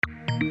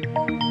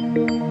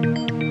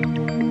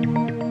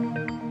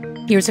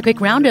Here's a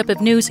quick roundup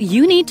of news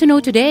you need to know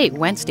today,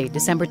 Wednesday,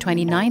 December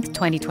 29th,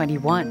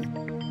 2021.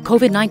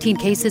 COVID-19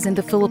 cases in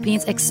the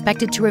Philippines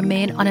expected to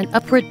remain on an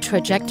upward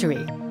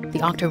trajectory. The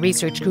Octa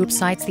Research Group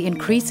cites the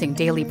increasing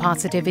daily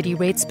positivity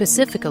rate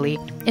specifically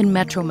in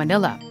Metro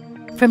Manila.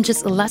 From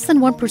just less than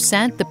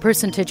 1%, the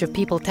percentage of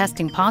people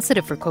testing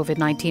positive for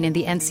COVID-19 in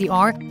the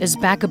NCR is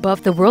back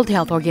above the World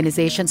Health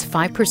Organization's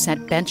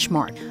 5%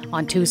 benchmark.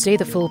 On Tuesday,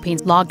 the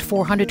Philippines logged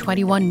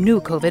 421 new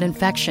COVID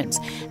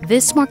infections.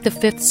 This marked the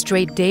fifth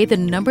straight day the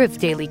number of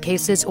daily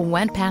cases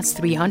went past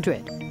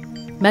 300.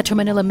 Metro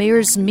Manila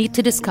mayors meet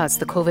to discuss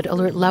the COVID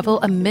alert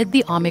level amid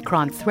the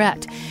Omicron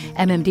threat.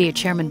 MMDA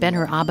Chairman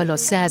Benhur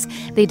Abalos says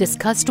they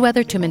discussed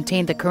whether to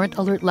maintain the current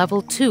alert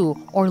level 2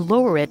 or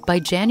lower it by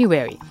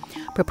January.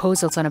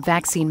 Proposals on a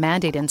vaccine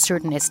mandate in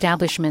certain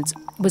establishments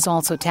was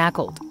also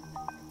tackled.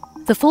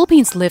 The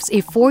Philippines lifts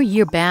a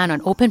 4-year ban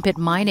on open-pit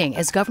mining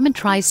as government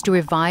tries to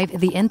revive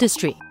the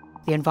industry.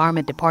 The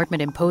Environment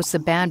Department imposed the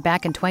ban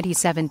back in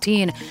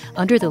 2017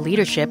 under the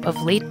leadership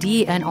of late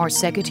DENR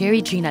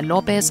Secretary Gina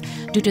Lopez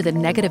due to the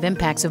negative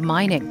impacts of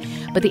mining.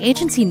 But the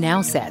agency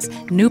now says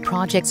new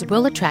projects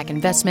will attract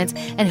investments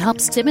and help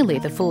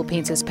stimulate the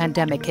Philippines'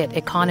 pandemic-hit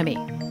economy.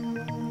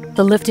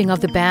 The lifting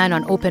of the ban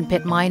on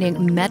open-pit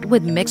mining met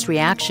with mixed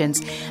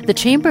reactions. The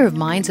Chamber of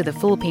Mines of the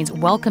Philippines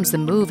welcomes the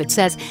move. It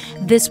says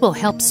this will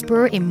help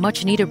spur a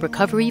much-needed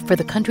recovery for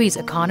the country's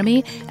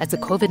economy as the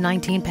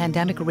COVID-19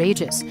 pandemic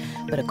rages.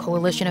 But a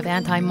coalition of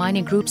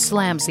anti-mining groups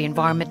slams the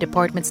Environment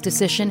Department's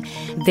decision.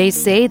 They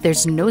say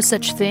there's no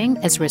such thing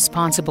as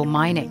responsible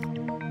mining.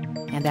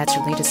 And that's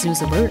your latest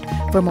news alert.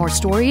 For more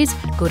stories,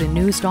 go to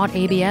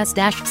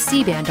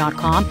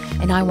news.abs-cbn.com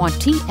and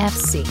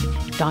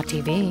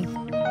iwanttfc.tv.